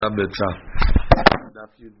Beitza.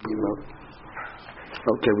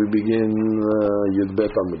 Okay, we begin Yud Bet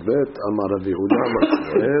Amud Bet. Amar Rav Yehuda Amar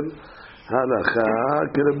Shmuel Halacha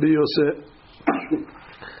Rabbi Yosef.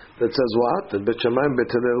 That says what? That Bet Shammai and Bet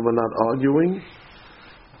Hillel were not arguing.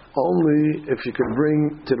 Only if you can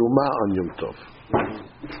bring terumah on Yom Tov.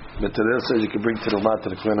 Bet Hillel says you can bring terumah to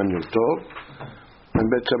the Kohen on Yom Tov, and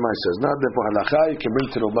Bet Shammai says not. Therefore halacha you can bring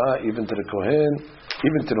terumah even to the Kohen,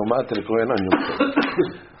 even terumah to the Kohen on Yom Tov.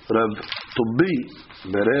 Rav Tubi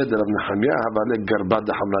bered Rav Nehemiah havalek garbad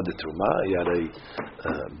hamra de terumah. He had a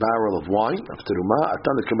barrel of wine of terumah.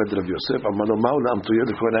 Atan lekemed Rav Yosef amano ma'u la'amtuyer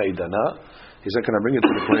the Kohen ha'idana. He said, can I bring it to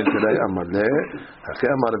the Kohen today? Amar le. Hake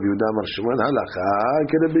amar Rav Yehuda amar Shmuel halacha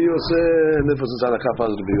keRabbi Yosef. Therefore, since halacha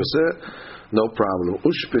follows Rabbi Yosef, no problem.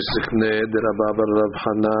 Ush pesichne de Rabba Rav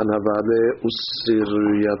Hanan havale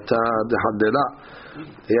usiryata de hadela.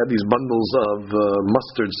 He had these bundles of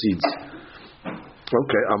mustard seeds.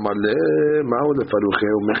 Okay, amar le ma'u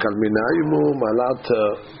lefarucheu mechal minayimu malat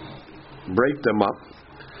break them up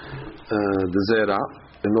the zera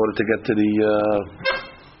in order to get to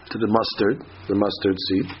the mustard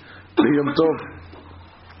seed. Yom Tov.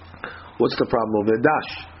 What's the problem over there?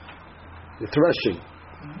 Dash. You're threshing.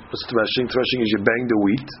 What's threshing? Threshing is you bang the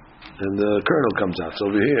wheat and the kernel comes out. So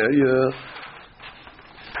over here you're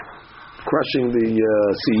crushing the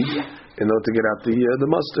seed in order to get out the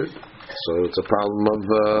mustard. So it's a problem of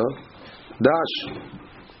dash.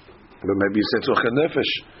 But maybe you say tzorchei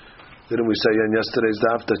nefesh. Didn't we say in yesterday's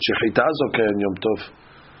daf that shechita is okay in Yom Tov?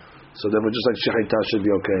 So therefore, just like shechita should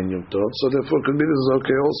be okay in Yom Tov, so therefore it could be this is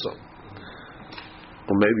okay also.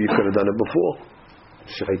 Or maybe you could have done it before.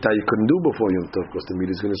 Shechita you couldn't do before Yom Tov because the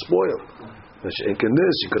meat is going to spoil. In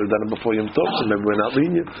this, you could have done it before Yom Tov, so maybe we're not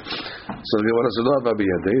lenient. So the Gemara said, "No, he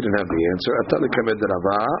didn't have the answer." Atale kamed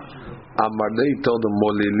Rava, Amarlei told him,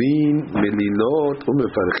 "Molilin, melilot,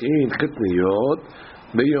 umefarchin, chitniyot,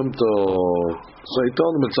 beyom tov." So he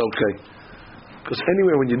told him it's okay, because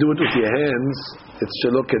anyway, when you do it with your hands, it's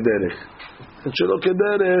shelo kederech. And shelo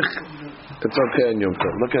kederech, it's okay in Yom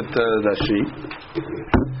Tov. Look at Rashi.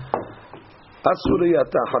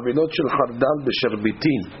 Asuriyata chavilot shel chardal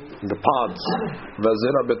b'sherbitin. The pods,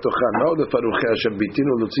 v'azera betochan. Now the faruchei sherbitin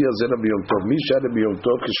u'lutzia zera b'yom tov. Mi shara b'yom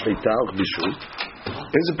tov k'shchita or b'shul.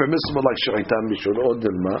 Is it permissible like shchita and b'shul or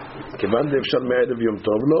dilma? Kivan de'efshar me'erev yom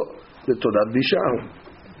tov lo l'todat b'sha'u.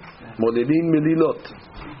 Molilin mililot.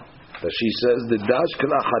 She says the dash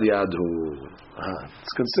k'lachar yadhu.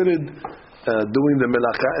 It's considered doing the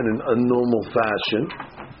melacha in a normal fashion.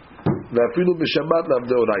 V'afilu b'shabbat lav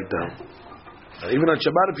de'oraita. Even on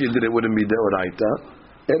Shabbat, if you did it, wouldn't be de'oraita.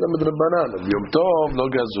 Yom Tov no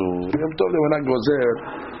gazur. Yom Tov they were not gozer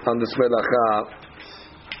on this melacha.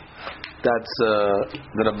 That's the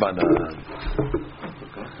Rabbanan.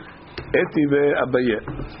 Etive Abaye.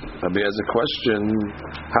 Abaye has a question.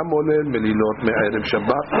 Hamolel melilot me'erev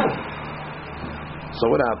Shabbat. So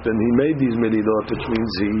what happened? He made these melilot, which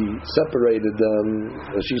means he separated them.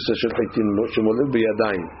 She says shemolel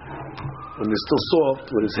b'yadayim. When they're still soft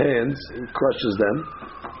with his hands, he crushes them,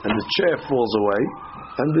 and the chaff falls away.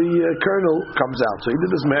 And the kernel comes out. So he did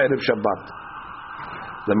this me'erev Shabbat.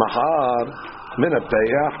 The mahar min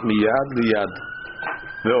ha'peyach miyad liyad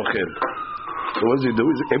ve'ochel. So what does he do?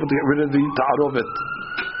 He's able to get rid of the ta'arovet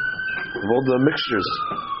of all the mixtures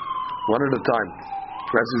one at a time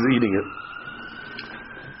as he's eating it.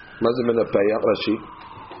 Mazim min ha'peyach Rashi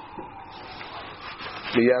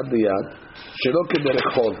miyad liyad shelo kederech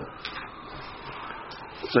chol.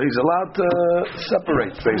 So he's allowed to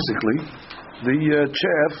separate basically the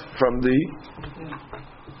chaff from the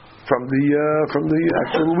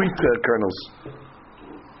actual wheat kernels.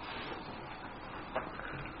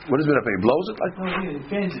 What does it? He blows it like? He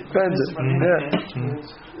fans it. Fans it. Yeah.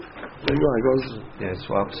 There you go. He goes. Yeah,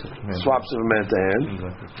 swaps it from hand to hand,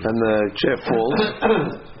 and the chaff falls.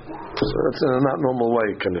 So that's in a not normal way,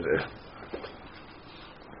 kind of.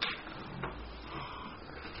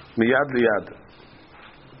 Miyad liyad.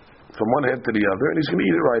 From one hand to the other, and he's going to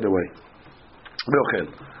eat it right away.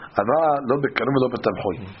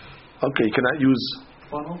 Okay, you cannot use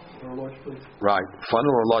funnel or a large plate. Right,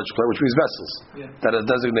 funnel or a large plate, which means vessels that are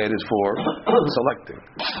designated for selecting.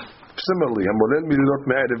 Similarly, molel mililot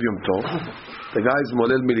me'erev yom tov. The guy is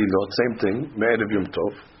molel mililot, same thing, me'erev yom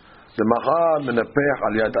tov. The mahar menapeyach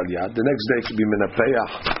al yad al yad. The next day it could be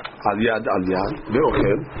menapeyach al yad,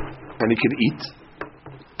 and he can eat.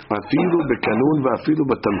 Afilu bekanun va'afilu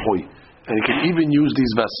betamhui. And you can even use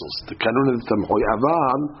these vessels. The kanun and the tamhui.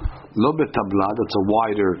 Aval lo betabla. That's a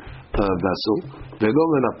wider vessel. Velo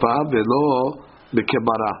menapa velo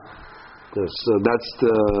bekebara. That's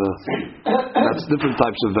different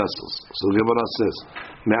types of vessels. So the Gemara says,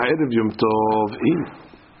 "Me'erev Yom Tov in,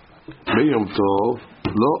 beYom Tov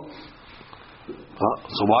lo."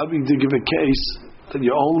 So why do we give a case that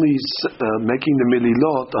you're only making the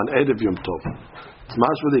mililot on Erev Yom Tov? It's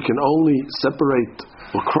mashma they can only separate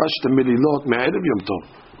or crush the mililot me'erev Yom Tov,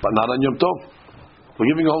 but not on Yom Tov.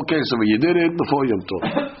 We're giving a whole case of you did it before Yom Tov.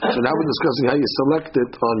 So now we're discussing how you select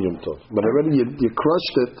it on Yom Tov. But already you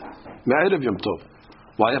crushed it me'erev Yom Tov.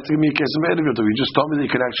 Why have to give me a case of me'erev Yom Tov? You just told me that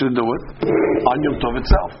you can actually do it on Yom Tov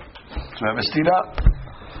itself. So we have a stira.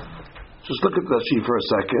 Just look at Rashi for a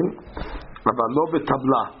second. Why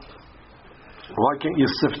can't you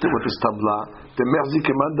sift it with this tabla?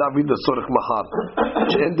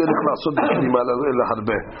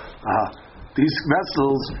 These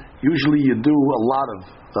vessels, usually you do a lot of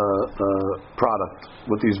product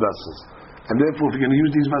with these vessels. And therefore, if you're going to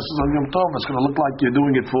use these vessels on Yom Tov, it's going to look like you're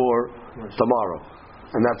doing it for tomorrow.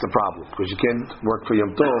 And that's a problem, because you can't work for Yom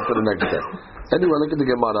Tov for the next day. Anyway, look at the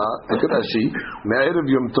Gemara. Look at Rashi. Me'erev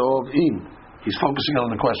Yom Tov in. He's focusing on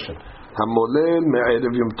the question. Hamolel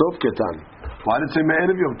me'erev Yom Tov ketani. Why did it say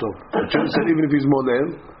me'erev Yom Tov? It should have said even if he's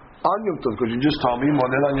molel on Yom Tov, because you just told me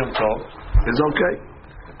molel on Yom Tov is okay.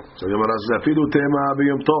 So Gemara says afilu tema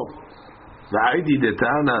b'Yom Tov. Va'idi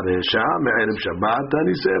detana reisha me'erev Shabbat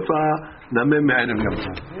tani sefa nameh me'erev Yom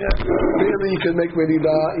Tov. Really, you can make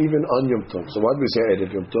meridah even on Yom Tov. So why do we say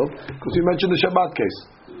erev Yom Tov? Because we mentioned the Shabbat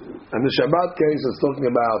case, and the Shabbat case is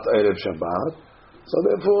talking about erev Shabbat. So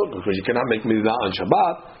therefore, because you cannot make meridah on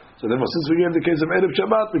Shabbat. So therefore, since we gave the case of Erev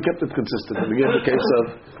Shabbat, we kept it consistent. We gave the case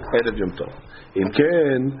of Erev Yom Tov. In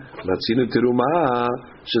Ken, Ratzinu Teruma,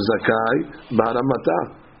 Shezakai,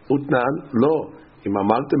 Baramata, Utnan, Lo. Im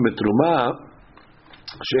Amaltem Betruma,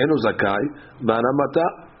 She'enu Zakai, Baramata,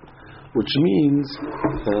 which means,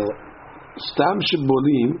 Stam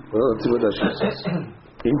Shibolim, well, let's see what Rashi says.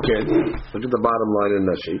 In Ken, look at the bottom line in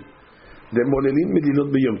Rashi. The Molelim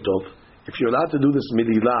Medilot B'Yom Tov. If you're allowed to do this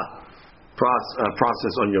Medilah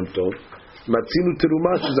process on Yom Tov, Matzinu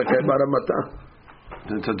Teruma Shezakai Baramata.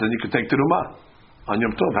 Then you can take Teruma on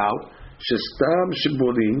Yom Tov. How? Shestam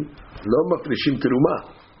Shibolim Lo Mafrishim Teruma.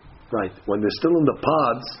 Right. When they're still in the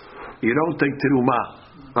pods, you don't take Teruma.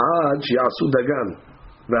 Ad Shiasu Dagan.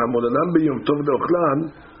 V'Hamolanam B'Yom Tov De'Ochlan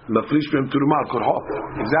Mafrish B'Yom Teruma Korho.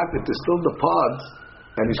 Exactly. If they're still in the pods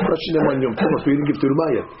and he's crushing them on Yom Tov, so he didn't give Teruma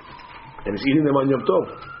yet, and he's eating them on Yom Tov.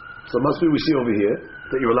 So must be we see over here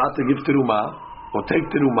that you're allowed to give teruma or take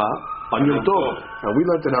teruma on Yom Tov. And we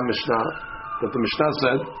learned in our Mishnah that the Mishnah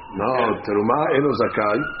said, no, teruma eno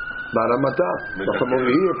zakai baramata. But from over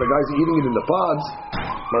here, if a guy's eating it in the pods,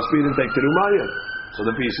 must be he didn't take teruma yet. So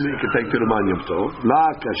the piece you can take teruma on Yom Tov.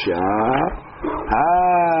 La kasha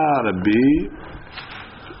Rabbi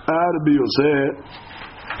Yosef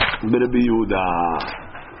Rabbi Yehuda.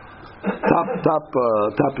 Top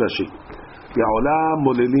Rashi. Ya'olam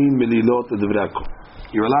molelin melilot devrako.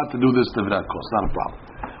 You're allowed to do this devrako. It's not a problem.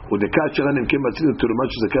 What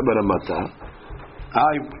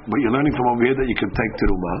you're learning from over here that you can take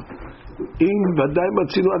teruma.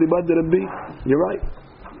 You're right.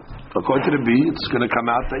 According to the B, it's going to come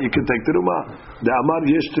out that you can take teruma. The Amar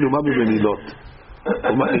yesh teruma b'melilot.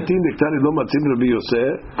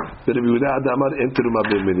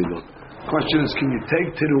 Question is, can you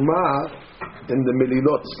take teruma in the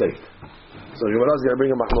melilot state? So Gemara is going to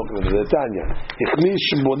bring a machlok in the Tanya. Ichni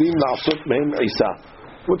shibolim la'asot mehem isa.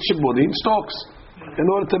 What shibolim? Stalks. In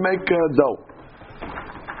order to make dough.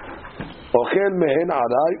 Ochel mehen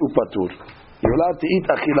aray upatur. You're allowed to eat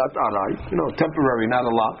achilat aray. Temporary, not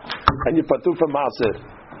a lot. And you patur from maaser.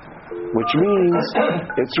 Which means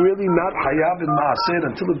it's really not hayav in maaser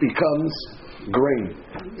until it becomes grain.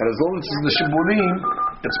 And as long as it's the shibolim,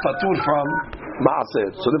 it's patur from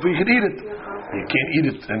maaser. So therefore you can eat it. You can't eat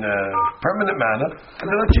it in a permanent manner, and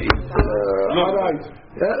then let you eat. All right.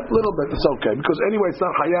 Yeah, a little bit, it's okay. Because anyway, it's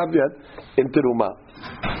not hayav yet in teruma.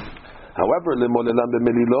 However, lemolelam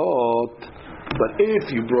b'melilot. But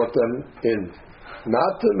if you brought them in,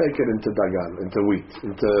 not to make it into dagan, into wheat,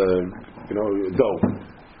 into dough,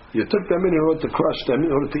 you took them in order to crush them,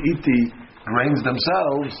 in order to eat the grains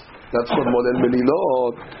themselves. That's called molel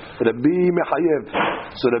melilot. Rabbi mechayev.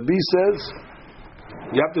 So Rabbi says,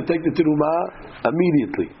 you have to take the teruma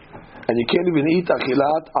immediately, and you can't even eat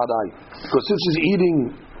achilat aray, because since he's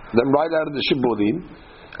eating them right out of the shibolim,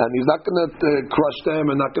 and he's not going to crush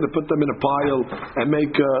them and not going to put them in a pile and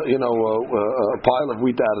make a pile of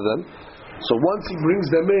wheat out of them. So once he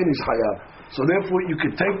brings them in, he's hayav. So therefore, you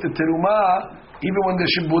could take the teruma even when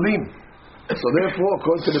they're shibolim. So therefore,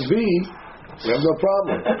 according to the B, you have no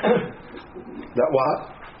problem. That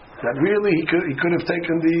what? That really he could have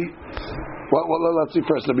taken the. Well, let's see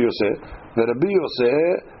first Rabbi Yosef. The Rabbi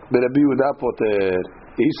Yosef, the Rabbi Yehuda poter.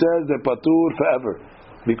 He says the patur forever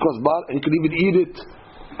because he could even eat it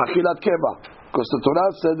achilat keva. Because the Torah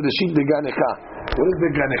said reshit deganecha. What does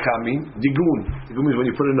deganecha mean? Digun. Digun means when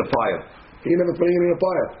you put it in the fire. You never put it in the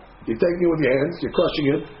fire. You're taking it with your hands. You're crushing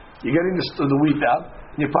it. You're getting the wheat out.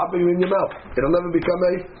 And you're popping it in your mouth. It'll never become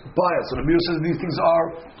a payah. So the Bible says these things are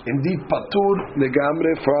indeed patur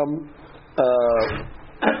legamre from.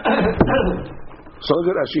 So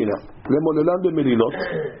look at Ashina. Lemolelan b'melilot.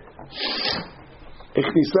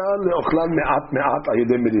 Echnisan leochlan me'at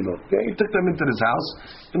ayedei melilot. He took them into his house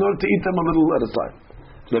in order to eat them a little at a time.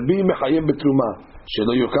 Rabbi mechayem betruma.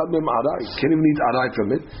 Shelo yochad mem aray. Can't even eat aray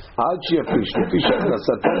from it. Ad sheyafish. Fish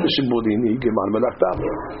nasatan b'shibudin. Gemar melachtam.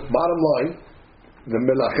 Bottom line, the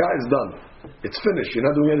melacha is done. It's finished. You're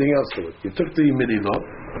not doing anything else to it. You took the melilot.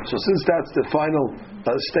 So since that's the final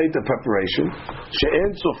state of preparation,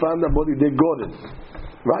 she'en sofan body de golden.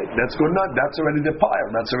 Right, that's good enough. That's already the pile.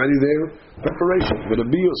 That's already their preparation. But the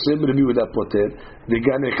Rabbi Yosef with that poter, the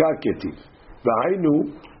ganecha ketiv. V'hainu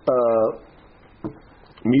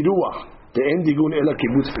miruach the endigun ela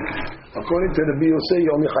kibbutz fikri. According to the Rabbi Yosef,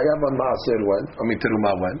 you only chayav on maaser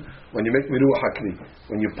teruma when you make miruach hakli,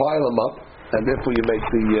 when you pile them up, and therefore you make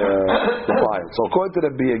the pile. So according to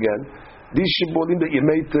the Rabbi again, these shibolim that you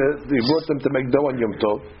brought them to make dough on Yom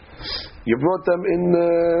Tov, you brought them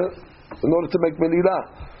in order to make melila.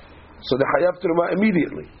 So the hayav teruma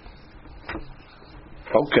immediately.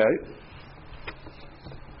 Okay.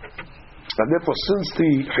 And therefore, since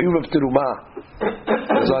the hayuv of teruma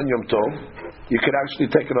is on Yom Tov, you can actually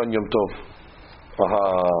take it on Yom Tov.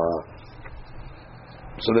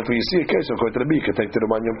 So therefore, you see a case of according to the you can take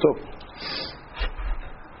teruma on Yom Tov.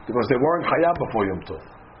 Because they weren't hayav before Yom Tov.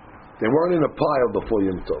 They weren't in a pile before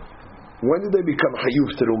Yom Tov. When did they become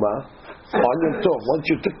hayuv teruma? On Yom Tov. Once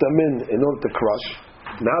you took them in order to crush,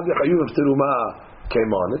 now the hayuv of teruma came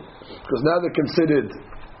on it, because now they're considered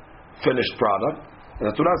finished product. And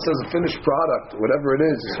the Torah says a finished product, whatever it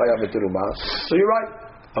is hayav teruma. So you're right.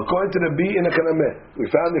 According to the B in the Kanameh, we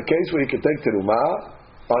found a case where you could take teruma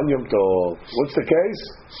on Yom Tov. What's the case?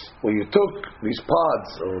 Where you took these pods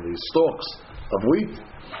or these stalks of wheat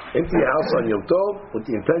into your house on Yom Tov with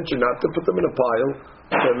the intention not to put them in a pile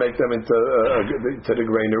to make them into the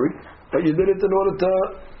granary, but you did it in order to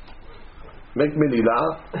make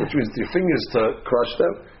melila, which means your fingers to crush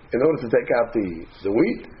them in order to take out the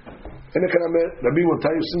wheat. And the Rabbi will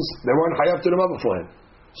tell you, since they weren't hayav teruma beforehand,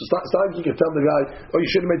 so it's not like you can tell the guy, oh, you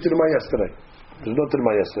should have made teruma yesterday. There's no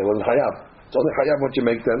teruma yesterday. It wasn't hayav. It's only hayav once you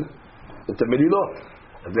make them into melilot.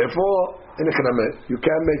 And therefore, in the you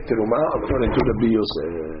can make teruma according to the bios.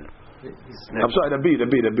 I'm sorry, the B.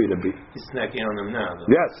 He's snacking on them now, though.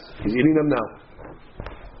 Yes, he's eating them now.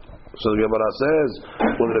 So the Gemara says,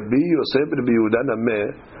 when Rabbi Yosef Rabbi Yehuda nameh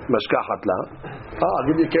mashkachat la. I'll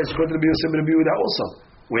give you a case according to Rabbi Yosef Rabbi Yehuda also,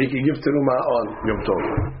 where he can give teruma on Yom Tov.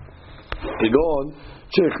 Egon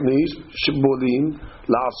chechnis shibolim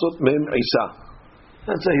laasot mem isa.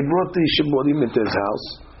 Let's say he brought the shibolim into his house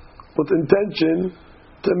with intention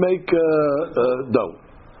to make dough.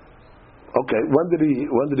 Okay, when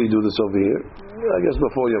did he do this over here? I guess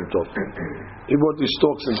before Yom Tov. He brought these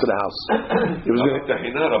stalks into the house. He was going to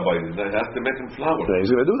have to make them flour. He's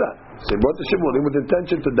going to do that. So he brought the shibolim with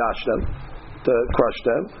intention to dash them, to crush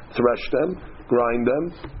them, thresh them, grind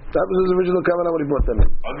them. That was his original kavanah when he brought them in.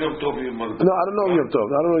 On Yom Tov, no, I don't know Yom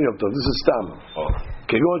Tov. This is stam.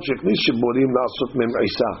 כגון שהכניס שיבולים לעשות מהם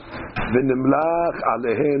עיסה ונמלח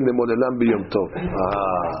עליהן למודלם ביום טוב.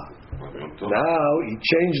 Now he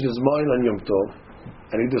changed his mind on Yom Tov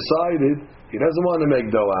and he decided he doesn't want to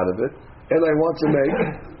make dough out of it and he wants to make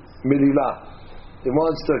mililah. He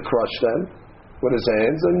wants to crush them with his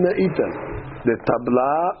hands and eat them. The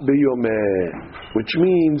tabla biyomeh, which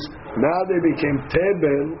means now they became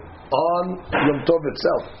tebel on Yom Tov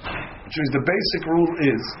itself. Which means the basic rule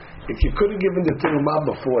is, if you couldn't give him the terumah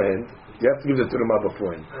beforehand, you have to give the terumah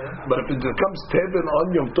beforehand. But if it becomes tebel on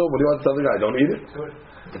Yom Tov, what do you want to tell the guy? Don't eat it.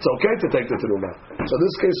 It's okay to take the terumah. So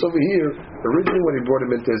this case over here, originally when he brought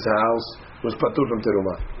him into his house, was patur from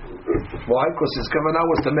terumah. Why? Because his kavanah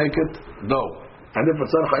was to make it dough. And if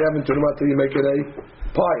it's not chayav in terumah, till you make it a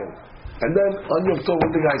pile. And then on Yom Tov, what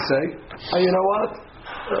did the guy say? Hey, you know what?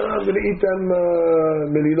 I'm going to eat them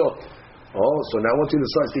melilot. Oh, so now once you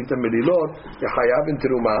decide to eat them melilot, you're chayav in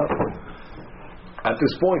terumah at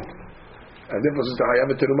this point. And therefore, since the chayav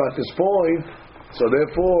in terumah at this point, so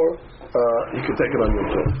therefore, you can take it on Yom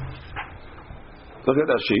Tov. Look at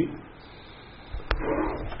Rashi.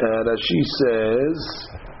 Rashi says,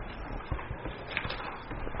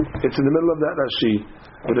 it's in the middle of that Rashi.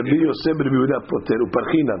 Rabbi Yosef Rabbi Yehuda poter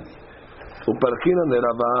uparchinan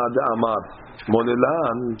Rava de'amar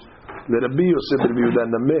molelan Rabbi Yosef Rabbi Yehuda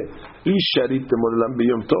nameh ish sharit molelan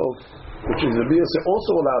b'yom tov, which is Rabbi Yosef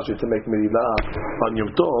also allows you to make melilah on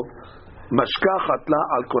Yom Tov. Mashkachat la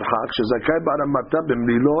al korha shezakai b'aramata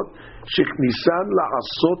b'melilot sheknisan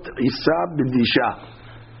la'asot isa b'disha.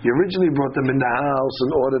 You originally brought them in the house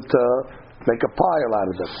in order to make a pile out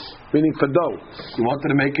of them, meaning for dough. You wanted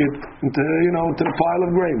to make it into, into the pile of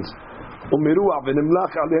grains.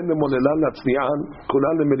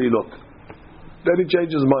 Then he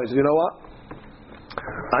changed his mind. He said, you know what?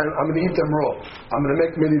 I'm going to eat them raw. I'm going to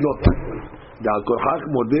make melilot.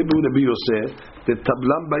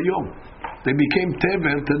 They became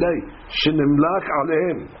tevel today. Shenimlach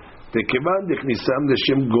alehem. וכיוון דכניסם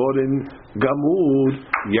לשם גורן גמור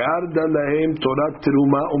ירדה להם תורת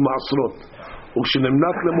תרומה ומעשרות,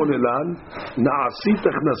 וכשנמלך למוללן נעשית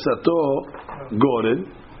הכנסתו גורן,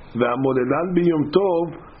 והמוללן ביום טוב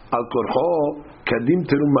על כורחו קדים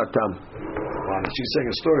תרומתם. She's saying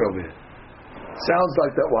a story over here. Sounds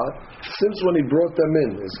like that what? Since when he brought them in,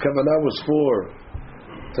 his kavanah was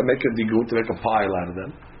to make a digut, to make a pile out of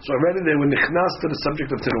them. So already they were nichnas to the subject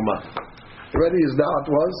of terumah. Already his da'at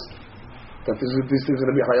was that these things are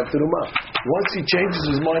going to be hayav terumah. Once he changes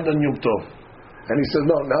his mind on Yom Tov, and he says,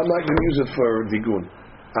 no, now I'm not going to use it for digun.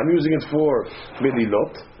 I'm using it for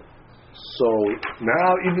medilot. So now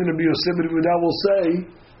even Rabbi Yosef Rabbi Yehuda will say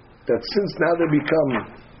that since now they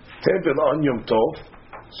become tevel on Yom Tov,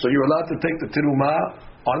 so you're allowed to take the terumah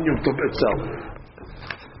on Yom Tov itself.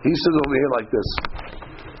 He says over here like this.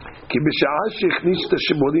 When he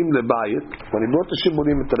brought the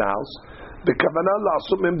shiburim into the house, בכוונה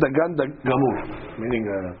לעשות מהם דגן גמור, meaning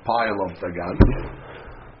a pile of דגן,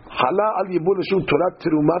 חלה על יבול לשום תורת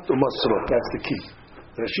תרומת ומסרות. That's the key.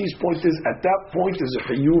 Rashi's point is, at that point is a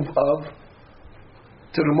chiyuv of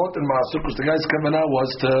terumot and maasur, because the guy's kavanah was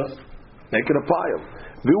to make it a pile.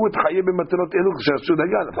 והוא התחייב במתנות אלו כשעשו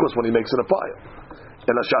דגן, of course when he makes it a pile.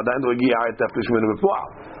 אלא שעדיין לא הגיע העת להפריש ממנו בפועל.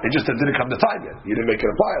 It just didn't come the time yet. He didn't make it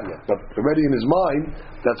a pile yet. But already in his mind,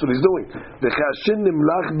 that's what he's doing.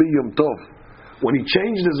 When he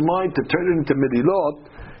changed his mind to turn it into medilot,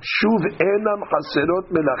 shuv enam haserot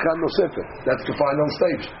melacha nosefet. That's the final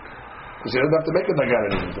stage. Because you don't have to make a dagan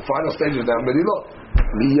anymore. The final stage is now medilot.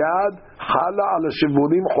 Miyad hala ala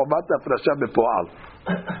shivurim chovat afrasha bepoal.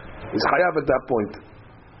 He's chayav at that point.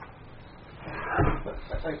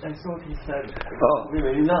 I thought he said.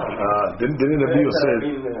 Didn't Rabbi Yosef?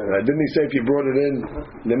 Didn't he say if you brought it in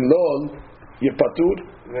nimlol, you patur?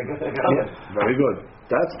 Yeah, very good.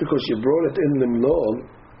 That's because you brought it in nimlol.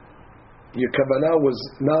 Your kavanah was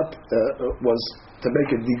not was to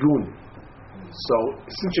make a digun. So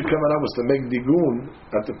since your kavanah was to make digun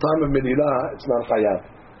at the time of medilah, it's not chayav.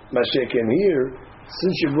 Mashiach in here,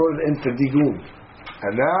 since you brought it in for digun,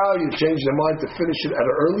 and now you changed your mind to finish it at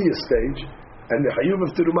an earlier stage. And the chayuv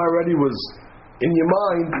of terumah already was in your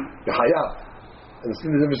mind, the hayav. And see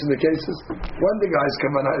the difference in the cases? When the guy's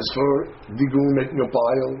kavanah is for digun, making a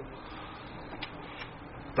pile,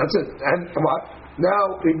 that's it. And what? Now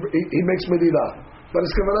he makes medilah. But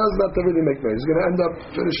his kavanah is not to really make medilah. He's going to end up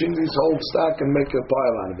finishing this whole stack and make a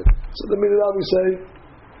pile out of it. So the medilah we say,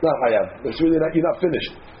 not hayav. It's really not, you're not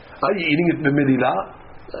finished. Are you eating it with medilah?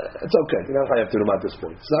 It's okay. You don't have to do at this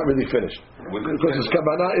point. It's not really finished. Because his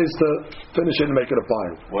kavanah is to finish it and make it a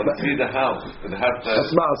pile. Well, let's see the house.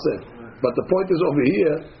 That's ma'aseh. But the point is over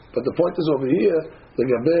here. The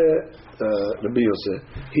Gabe Rabbi Yosef,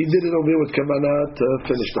 he did it over here with kavanah to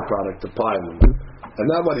finish the product, to pile it. And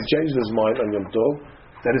now when he changed his mind on Yom Tov,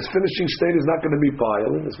 that his finishing state is not going to be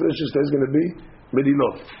piling. His finishing state is going to be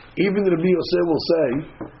medilot. Even Rabbi Yosef will say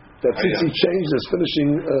that since he changed his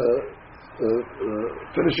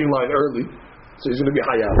finishing line early, so he's going to be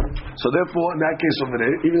hayav. So therefore, in that case over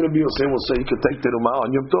there, even Rabbi Yosef will say you can take terumah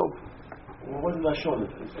on Yom Tov. Well, what did I show?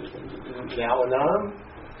 The Alanam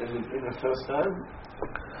in the first time?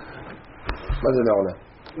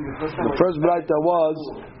 The first braita was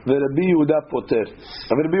the Rabbi Yehuda poter.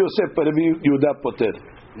 Rabbi Yosef, Rabbi Yehuda poter.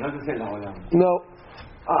 You have to say the Alanam. No.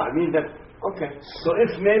 I mean that. Okay. So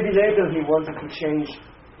if maybe later he wanted to change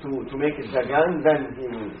to make it dagan, then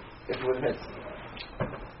it will hit.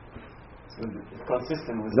 It's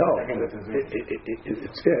consistent with no.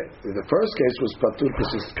 It's good. The first case was patur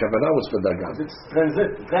because his kavanah was for dagan. It's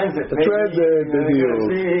transit.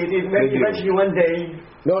 Eventually one day.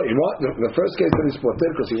 No, the first case that he's potur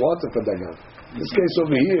because he wants it for dagan. This case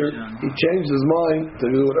over here, he changed his mind to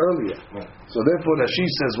do it earlier. So therefore, Rashi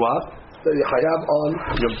says what? That you hayav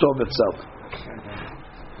on Yom Tov itself.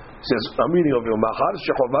 He says, I'm reading over here. Machar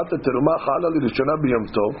shechovat terumah chala l'rishona b'Yom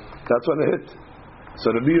Tov. That's when it hit. So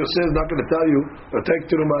the Rabbi Yosef is not going to tell you, take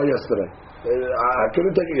terumah yesterday. I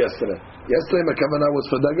couldn't take it yesterday. Yesterday my kavanah was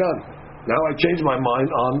for dagan. Now I changed my mind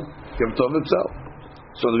on Yom Tov itself.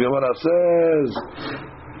 So the Gemara says,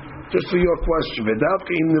 just for your question,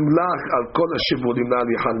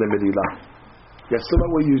 yesterday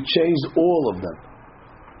where you changed all of them.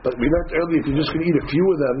 But we learned earlier, if you're just going to eat a few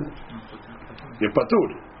of them, you're patur.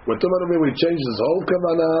 We're talking about where we changed this whole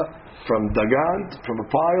kavanah from dagan, from a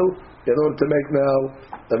pile, in order to make now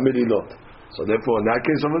a midilot. So therefore, in that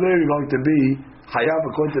case over there, you're going to be hayav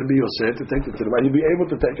according to the Yosef to take the terumah. You'll be able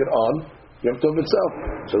to take it on Yom Tov itself.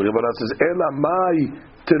 So the Gemara says, "Ela mai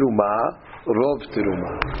terumah, rov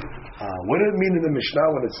terumah." What did it mean in the Mishnah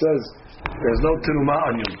when it says there's no terumah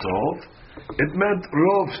on Yom Tov? It meant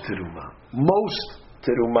rov terumah. Most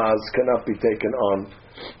terumahs cannot be taken on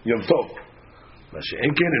Yom Tov. In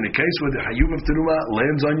the case where the hayuv of terumah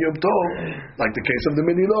lands on Yom Tov, like the case of the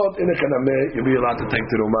midilot, in a kanameh, you'll be allowed to take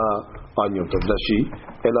terumah on Yom Tov. Dashi,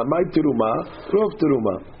 elamai terumah, rov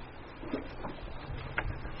terumah.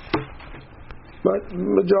 But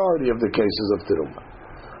majority of the cases of terumah.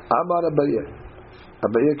 Amar Abaye.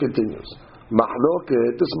 Abaye continues.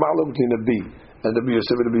 Mahloket, this mahloket between the B and the B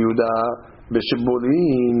Yosef and the B Yehuda,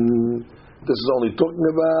 b'shibulin. This is only talking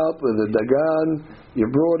about with the dagan. You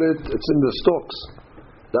brought it; it's in the stalks.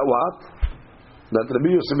 That what? That Rabbi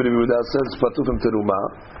Yosef ben Yehuda says patu from terumah,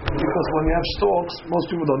 because when you have stalks, most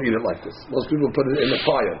people don't eat it like this. Most people put it in the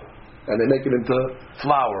fire and they make it into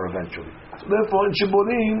flour eventually. So therefore, in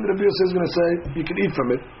shibulim, Rabbi Yosef is going to say you can eat from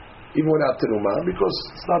it even without terumah because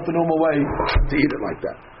it's not the normal way to eat it like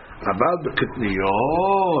that. About the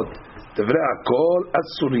kitniyot, tevrei akol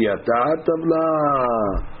asuriyata tavla.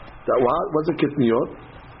 That what? What's a kitniyot?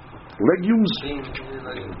 Legumes.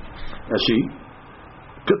 Ashi.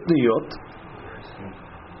 Kitniyot.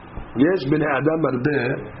 יש בני אדם הרבה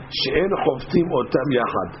שאין חופטים אותם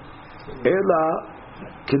יחד אלא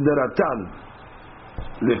כדרתן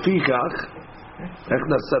לפיכך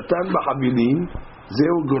הכנסתן בחבילים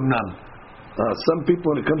זהו גורנן. Some people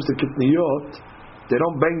when it comes to kitniyot they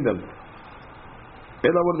don't bang them.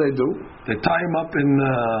 אלא what do? They tie them up in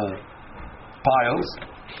piles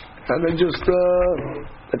and they just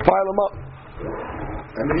they pile them up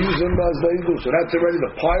and they use them as they do. So that's already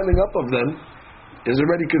the piling up of them is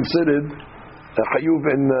already considered a chayuv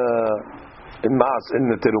in maas in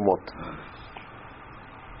the terumot.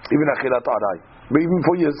 Even achilat aray. But even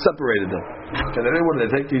before you separated them, and then when they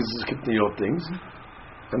take these kitniyot things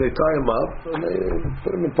and they tie them up and they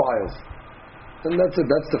put them in piles, and that's it.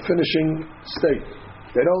 That's the finishing state.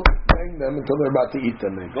 They don't bang them until they're about to eat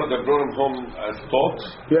them. No, they brought them home as stalks?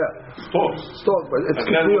 Yeah. Stalks. Stalks, but it's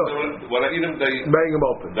when I eat them, they bang them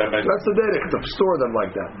open. That's the derech to store them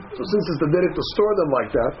like that. So since it's the derech to store them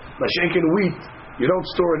like that, mashenkin wheat, you don't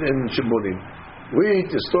store it in shibulim.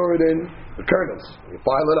 Wheat, you store it in the kernels. You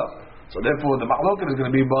pile it up. So therefore, the machloket is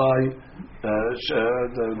going to be by the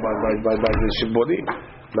shibulim.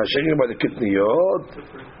 Mashenkin by the kitniyot.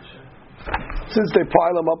 Since they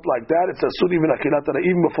pile them up like that, it's asur even achilat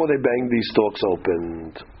even before they bang these stalks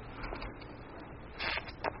opened.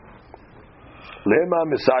 Lema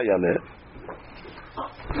misayale.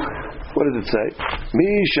 What does it say? Mi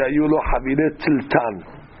shayu lo havile tiltan.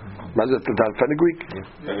 What is it tiltan? Fenugreek?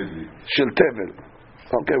 Shel tevel.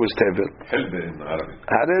 Okay, it was tevel. Helbe in Arabic.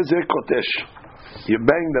 Hareze kotesh. You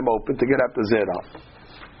bang them open to get out the zera.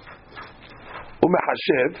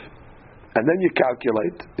 Umehashev. And then you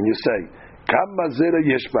calculate and you say, Kama zera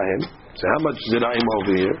yesh bahem. So how much zeraim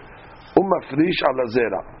over here? Umafrish ala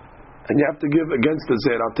zera. And you have to give against the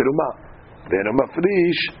zera terumah. Then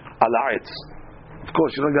umafrish ala etz. Of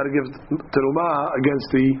course, you don't got to give terumah against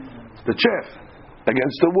the chaff,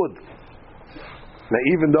 against the wood. Now,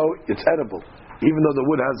 even though it's edible, even though the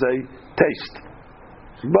wood has a taste,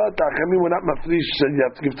 but we're not mafrish, so you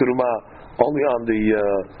have to give terumah only on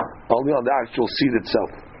the actual seed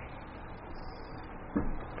itself.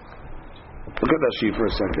 Look at that sheet for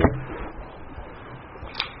a second.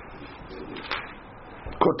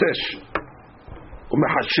 Kotesh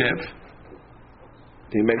umehashev.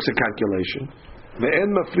 He makes a calculation.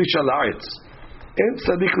 Ve'en mafrish al ha'etz. En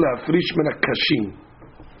tzadik la'afrish min ha'kashim.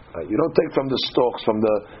 You don't take from the stalks, from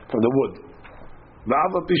the wood.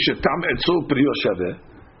 Ve'av al pi shetam etzu priyo shaveh.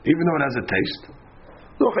 Even though it has a taste.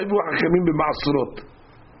 Lo chayvu ha'chemim b'ma'asrot.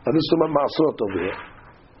 And this is the ma'asrot over here.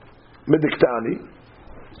 Mediktani.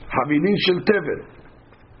 Havilin shel tevel.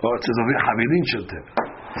 Oh, it says over here, Havilin shel tevel.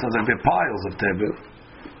 It sounds like they're piles of tevel.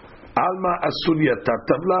 Alma asuliyata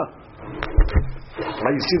tabla.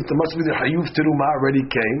 You see, it must be the hayuv terumah already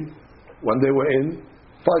came when they were in.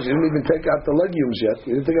 Plus, you didn't even take out the legumes yet.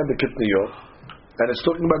 You didn't take out the kitniyot. And it's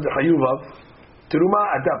talking about the hayuv of teruma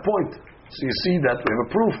at that point. So you see that we have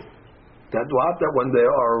a proof that when there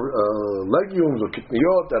are legumes or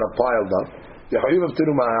kitniyot that are piled up, the hayuv of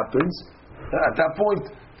teruma happens at that point,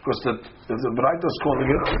 because the Braita is calling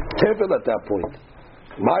it tevel at that point.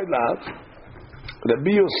 My lad,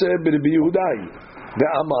 Rabbi Yosef b'Rabbi Yehudai, the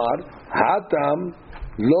Amar hatam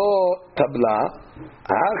lo tabla,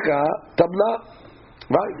 haka tabla,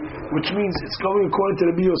 right? Which means it's going according to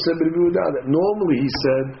Rabbi Yosef b'Rabbi Yehudai. That normally he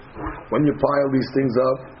said when you pile these things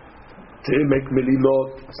up to make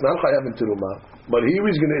mililot, it's not chayav in teruma. But here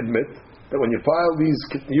he's going to admit that when you pile these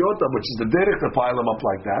kitniyot up, which is the derech to pile them up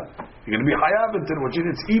like that, you're going to be chayav in teruma. Which is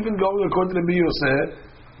it's even going according to Rabbi Yosef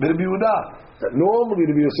b'Rabbi Yehudai. That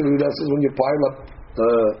normally Rabbi Yosef b'Rabbi Yehudai says when you pile up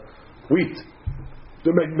wheat to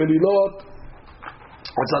make mililot,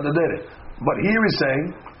 it's not the derech. But here he's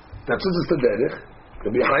saying that since it's the derech,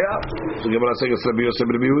 it'll be chayav. So Gemara says it's Rabbi Yosef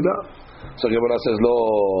b'Rabbi Yehudai. So Gemara says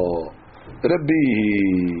no, Rabbi.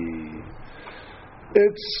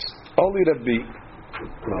 It's only Rabbi.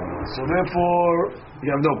 So therefore, you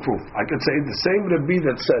have no proof. I could say the same Rabbi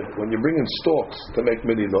that said when you bring in stalks to make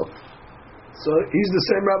mililot. So he's the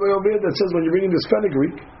same Rabbi over here that says when you're bringing this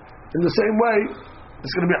fenugreek, in the same way,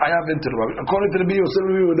 it's going to be hayav in teruma. According to the Rabbi Yosef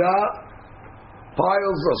b'Rabbi Yehudai,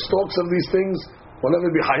 piles or stalks of these things will never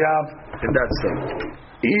be hayav in that state.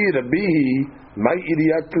 Rabbi, my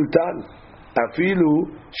iriyat tiltan,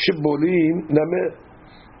 afilu shibolin nameh.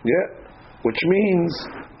 Yeah. Which means,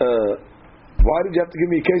 why did you have to give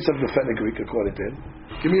me a case of the fenugreek according to him?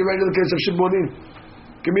 Give me a regular case of shibolim.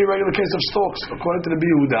 Give me a regular case of stalks according to the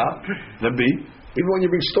Rabbi. Even when you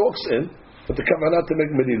bring stalks in, but the kavanah to make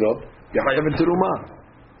mililot, you have in teruma.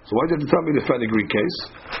 So why did you have to tell me the fenugreek case?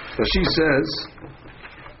 So she says,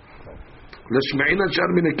 "L'shme'ina shar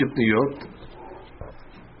min kitniyot,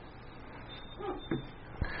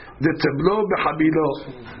 the tablo b'habilo,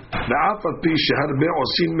 ba'af al pi sheharbe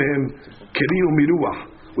osin mehem."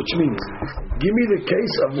 Which means, give me the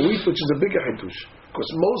case of wheat, which is a bigger hitush. Because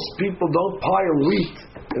most people don't pile wheat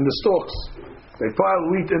in the stalks; they pile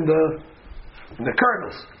wheat in the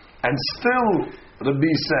kernels. And still, Rabbi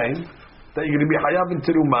is saying that you're going to be hayav in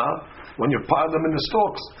teruma when you pile them in the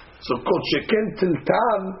stalks. So, kol sheken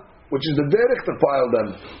tiltan, which is the derech to pile them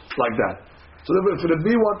like that. So, if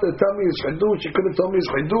Rabbi wanted to tell me it's chidush, he could have told me it's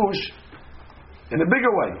chidush in a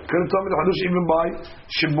bigger way. Couldn't tell me the hadush even by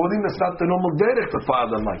shibolim. That's not the normal derech to file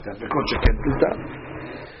them like that. Because you can't do that.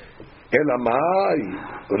 Elamai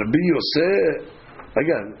Rabbi Yosef.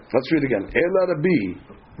 Again, let's read again. Ela Rabbi,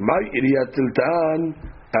 my iriyat tiltan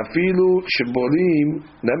afilu shibolim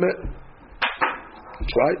neme.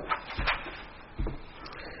 That's right.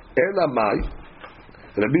 Elamai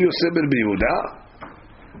Rabbi Yosef Rabbi Yehuda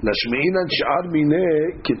lashmeinan sh'ar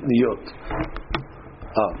mine kitniyot.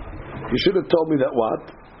 You should have told me that what?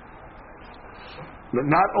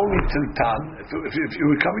 Not only tiltan. If you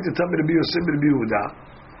were coming to tell me to be Yosef Rabbi Yehuda,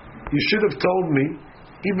 you should have told me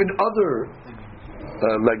even other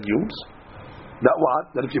legumes. That what?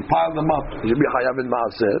 That if you pile them up, you'll be chayav in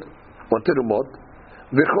maaser or terumot.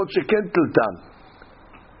 V'chol sheken tiltan.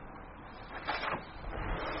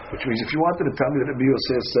 Which means if you wanted to tell me that Rabbi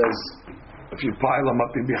Yosef says if you pile them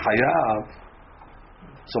up, you'll be chayav.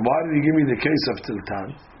 So why did he give me the case of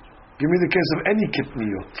tiltan? Give me the case of any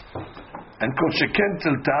kitniyot. And kol sheken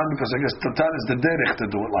tiltan, because I guess tiltan is the derech to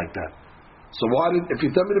do it like that. So why did, if you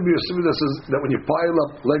tell me to be a that says that when you pile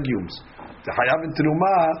up legumes, the hayav in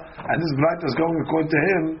teruma, and this Braita is going according to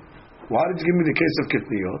him, why did you give me the case of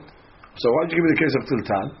kitniyot? So why did you give me the case of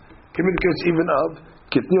tiltan? Give me the case even of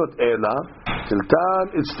kitniyot ela, tiltan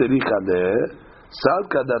it's tericha le, sal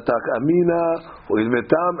kadatak amina,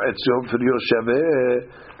 u'ilmetam etzom firiyo shaveh,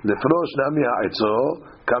 lefrosh nami ha'etzo,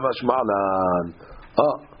 Kamash Ma'lan.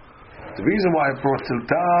 The reason why I brought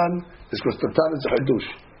tiltan is because tiltan is a hadush.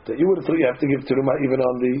 That you would have thought you have to give teruma even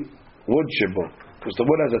on the wood shibbo, because the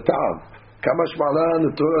wood has a ta'am. Kamash Ma'lan,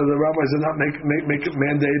 the rabbis did not make it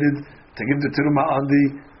mandated to give the teruma on the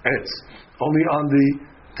etz, only on the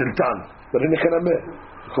tiltan. But in the chanameh,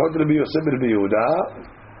 according to Rabbi Yosef Rabbi Yehuda,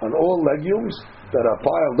 on all legumes that are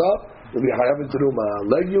piled up, will be chayav in teruma.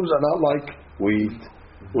 Legumes are not like wheat.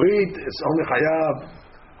 Wheat is only chayav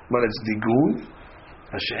when it's digun.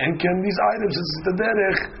 Hashem these items, it's the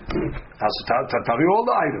derech. Has to tell you all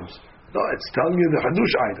the items. No, it's telling you the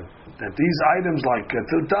hadush item. That these items like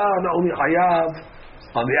tiltan only hayav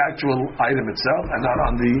on the actual item itself and not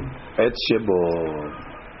on the etz shebo.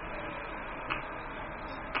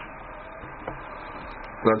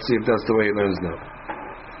 Let's see if that's the way he learns now.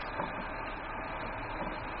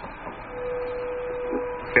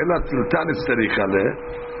 Ela tiltan it's tericha le.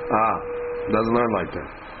 Doesn't learn like that.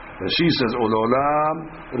 And she says, Ololam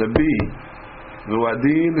Rabbi,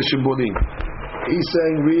 V'adin l'shibonim. He's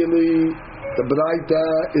saying really the Braita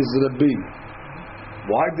is Rabbi.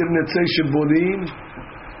 Why didn't it say shibonim?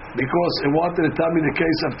 Because it wanted to tell me the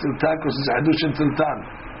case of Tiltan because it's Hadush and Tiltan.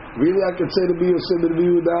 Really I could say Rabbi Yosef, Rabbi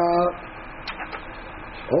Yehuda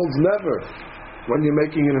holds never. When you're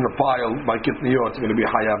making it in a pile by Kitniyot, you're going to be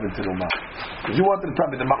Hayav in Terumah. Because you wanted to tell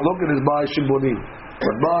me the Machloket is by shibonim.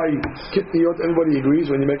 But by Kitniyot, everybody agrees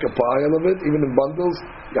when you make a pile of it, even in bundles,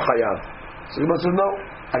 you're Hayav. So you must say, no,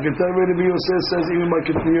 I can tell you Rabbi Yosef says even by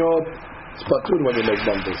Kitniyot, it's patur when you make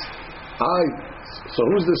bundles. So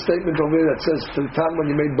who's the statement over here that says Tiltan when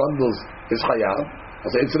you made bundles is Hayav? I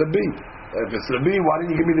say it's Rabbi. If it's Rabbi, why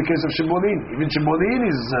didn't you give me the case of Shibonim? Even Shibonim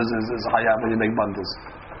is Hayav when you make bundles.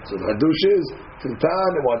 So the Hadush is Tiltan,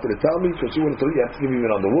 they wanted to tell me because you have to give even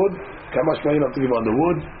on the wood. Kamash you have to give on the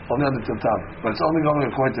wood, only on the Tiltan. But it's only going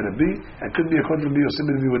according to Rabbi. It could be according to Rabbi Yosef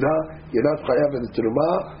and Rabbi Yehuda. You're not Hayav in the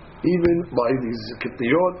Terumah, even by these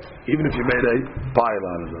Kitniyot, even if you made a pile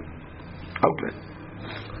out of them. Okay.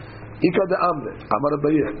 Ika de Amre, Amar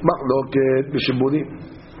Abayeh, Machloket b'Shibonim.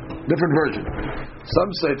 Different version. Some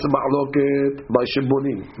say it's a Machloket by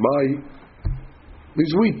Shibonim, by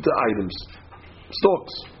these wheat items,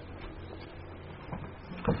 stalks.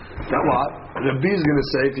 Now what? Rabbi is going to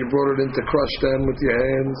say if you brought it in to crush them with your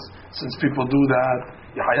hands, since people do that,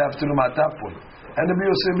 you Hayav to them at that point. And Rabbi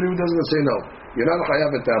Yosef doesn't say no. You're not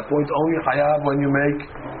Hayav at that point, only Hayav when you make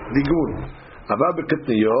Digun. אבל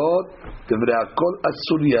בקטניות דברי הכל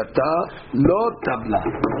אסורייתה לא טבלה.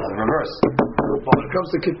 Reverse. When it comes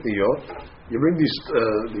to kitniyot, you bring these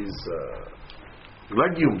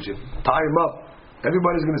legumes, you tie them up.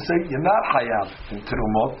 Everybody's going to say you're not hayav in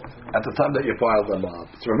terumot at the time that you pile them up.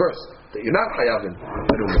 It's reverse. That you're not hayav in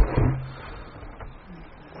terumot.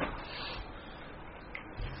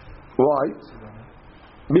 Why?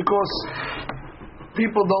 Because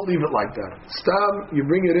people don't leave it like that. Stam, you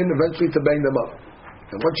bring it in eventually to bang them up.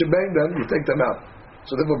 And once you bang them, you take them out.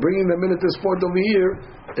 So therefore, bringing them in at this point over here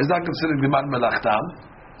is not considered Gimad Melachtam.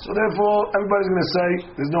 So therefore, everybody's going to say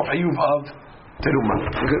there's no Hayuv of Terumah.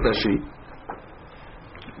 Look at Rashi.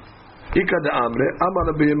 Ika de Amre,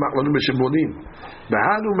 Amar Rabbi Ma'lon B'Shibonim.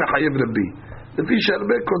 Behanu Mechayev Rabbi. The fish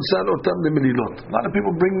Arbe Konsan Otam Le Melilot. A lot of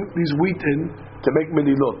people bring these wheat in to make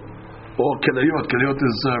Melilot. Or Kelayot. Kelayot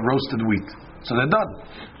is roasted wheat. So they're done.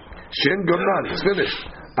 Shen Gornan, it's finished.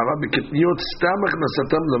 He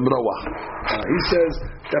says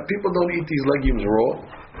that people don't eat these legumes raw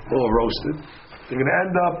or roasted. They're going to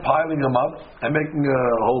end up piling them up and making a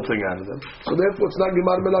whole thing out of them. So therefore it's not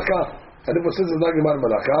Gemar Melachah. And if it says it's not Gemar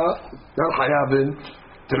Melachah, not Hayavin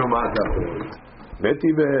Terumah Nafil.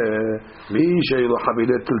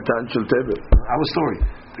 Our story.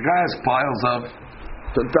 The guy has piles of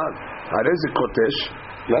Tiltan.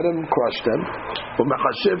 Let him crush them.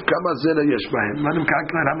 ומחשב כמה זרע יש בהם. Let him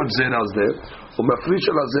calculate how much zera is there. ומפריש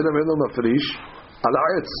על הזרע ואינו מפריש על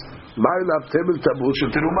העץ. מה אליו תבל טבור של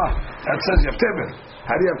תרומה? That says you have table.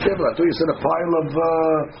 How do you have table? I thought you said a pile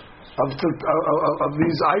of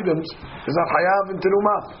these items is not chayav in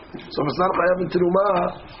teruma. So if it's not chayav in teruma,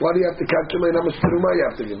 why do you have to calculate how much teruma you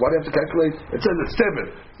have to give? Why do you have to calculate? It says it's table.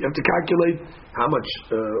 You have to calculate how much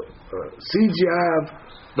seeds you have.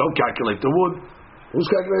 Don't calculate the wood. Who's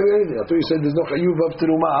calculating anything? I thought you said there's no chayuv of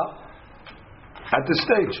terumah at this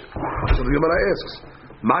stage. So the Gemara asks,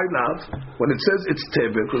 my love, when it says it's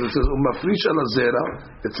tebel, because it says umafrish ala zera,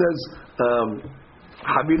 it says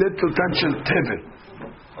habilet tiltan shel tebel.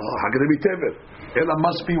 Oh, how can it be tebel? Ela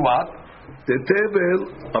must be what? The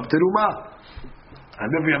tebel of terumah. And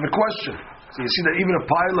then we have a question. So you see that even a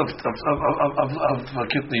pile of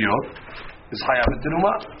kitniyot is chayav in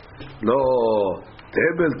terumah? No.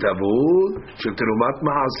 Tebel tabul shel terumat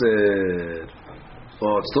maaser.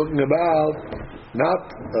 Oh, it's talking about not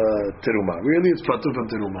terumah. Really, it's patur from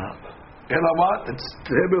terumah. Ela what? It's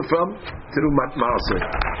tebel from terumat maaser.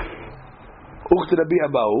 Ucht Rabbi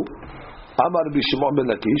Abahu, Amar Rabbi Shimon ben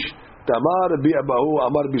Lakish, Tamar Rabbi Abahu,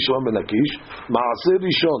 Amar Rabbi Shimon ben Lakish, maaser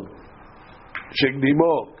rishon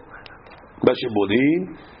shekdimo b'shibonim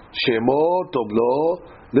shemo toblo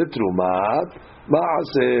letrumat.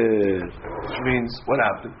 Ma'aseh, which means what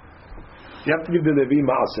happened? You have to give the Levi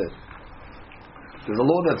Ma'aseh. There's a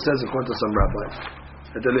law that says, according to some rabbis,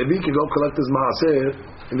 that the Levi can go collect his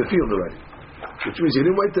Ma'aseh in the field already. Which means he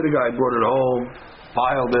didn't wait till the guy brought it home,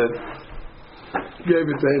 piled it, gave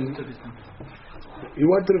it to him. He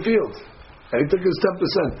went to the field and he took his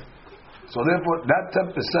 10%. So therefore, that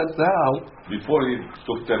 10% now. Before he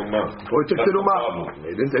took terumah.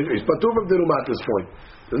 He didn't take. He's patur from terumah at this point.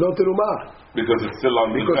 There's no terumah. Because it's still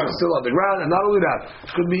on the ground. It's still on the ground, and not only that,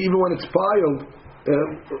 it could be even when it's piled.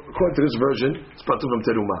 According to this version, it's patur from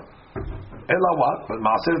terumah. Ela what? But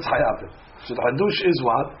Maaser it's Hayav. So the Hadush is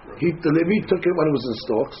what? The Levi took it when it was in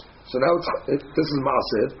stalks. So now this is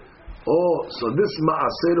Maaser. Oh, so this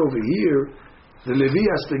Maaser over here, the Levi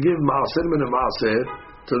has to give Maaser min Maaser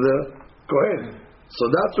to the Kohen. So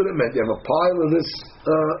that's what it meant. You have a pile of this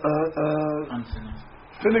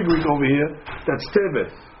filigree over here that's Tevel.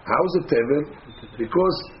 How is it Tevel?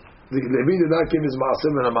 Because the Levi did not give his Maaser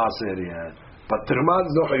min Maaser yet. But Terumah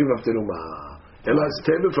is no Hayuv of Terumah. Ela is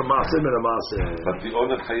Tevel from Maaser min Maaser. But the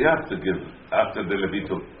owner Hayav to give after the Levi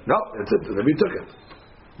took. No, that's it. The Levi took it.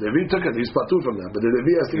 The Levi took it. He's patur from that. But the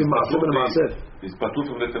Levi has to give Maaser min Maaser. He's patur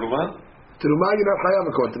from the Terumah? Terumah you're not Hayav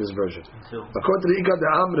according to this version. According to the Ikad de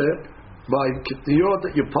Amre, by Kitniyot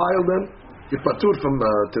that you pile them, you're patur from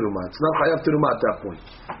Terumah. It's not Hayav Terumah at that point.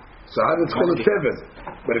 So how do it's called a Tevel?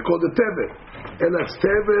 But it's called a Tevel. And that's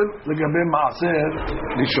Tevel, Legabim Maaser,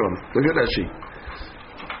 Rishon. Look at Rashi.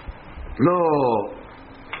 No.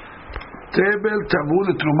 Tevel Tavu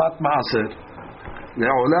Letrumat Maaser.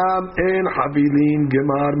 Le'olam en Habilin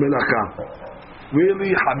Gemar Melacha.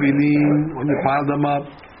 Really, Habilin, when you pile them up,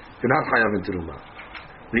 you're not Hayav in Terumah.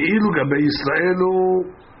 Ve'ilu Gabei Yisraelu,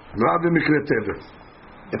 Rav Mikre Tevel.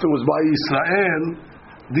 If it was by Israel,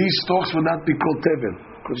 these stalks would not be called Tevel,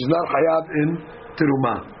 which is not Hayav in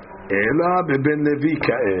Terumah. Ela beben Levi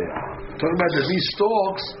ka'eh. Talking about that these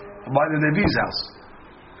stalks are by the Levi's house.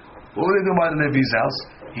 What did they do by the Levi's house?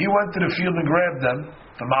 He went to the field and grabbed them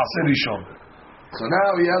for Maaser Rishon. So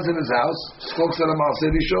now he has in his house stalks that are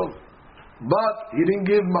Maaser Rishon, but he didn't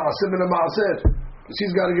give Maaser min Maaser, because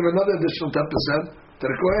he's got to give another additional 10% to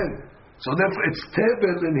the Kohen. So therefore, it's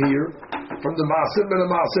Tevel in here from the Maaser min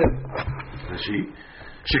Maaser.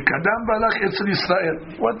 Shekadam balach etzel Yisrael.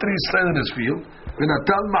 Went to Israel in his field.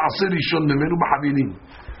 ונתן מעשר ראשון ממנו בחבילים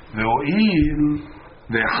והואיל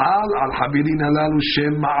וחל על חבילים הללו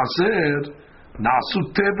שם מעשר נעשו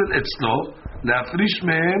תבל אצלו להפריש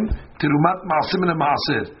מהם תרומת מעשר מן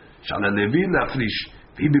המעשר שעל הלוי להפריש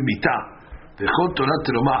והיא במיתה וכל תורת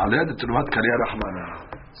תרומה עליה לתרומת קריה רחמנה.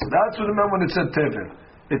 So that's what I meant when it said tevel.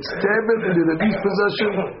 It's tevel in the Levi's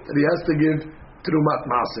possession that he has to give תרומת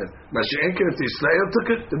מעשר. מה שאין כן if the Israel took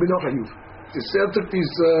it, there be no chayuv. Israel took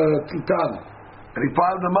these titan and he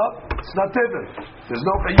piled them up, it's not tevel. There's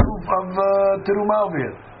no chayuv of terumah over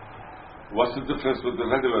here. What's the difference with the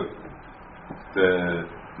regular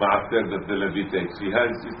ma'aser that the Levi takes? He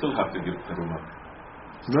still have to give terumah.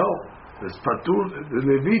 No, there's patur. The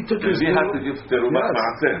Levi took his. He has to give terumah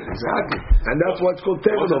ma'aser. Exactly, and that's what's called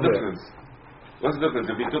tevel over there. What's the difference?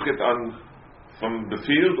 If he took it from the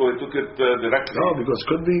field or he took it directly? No, because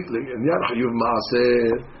could be in yad chayuv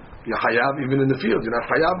ma'aser. You're chayav even in the field. You're not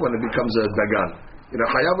chayav when it becomes a dagan. You're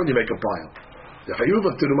not chayav when you make a pile. The chayuv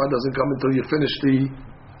of terumah doesn't come until you finish the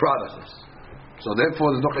product. So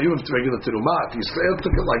therefore, there's no chayuv of regular terumah. If Yisrael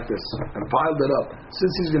took it like this and piled it up,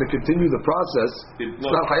 since he's going to continue the process, it's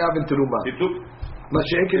not chayav in terumah. He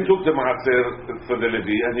took the maaser for the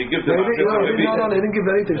Levi and he gave the maaser to the Levi. No, he didn't give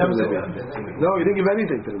anything to the Levi. No, he didn't give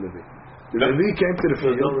anything to the Levi. The Levi came to the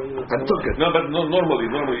field and took it. No, but normally,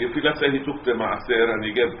 if let's say he took the maaser and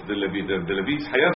he gave the Levi, the Levi's hayav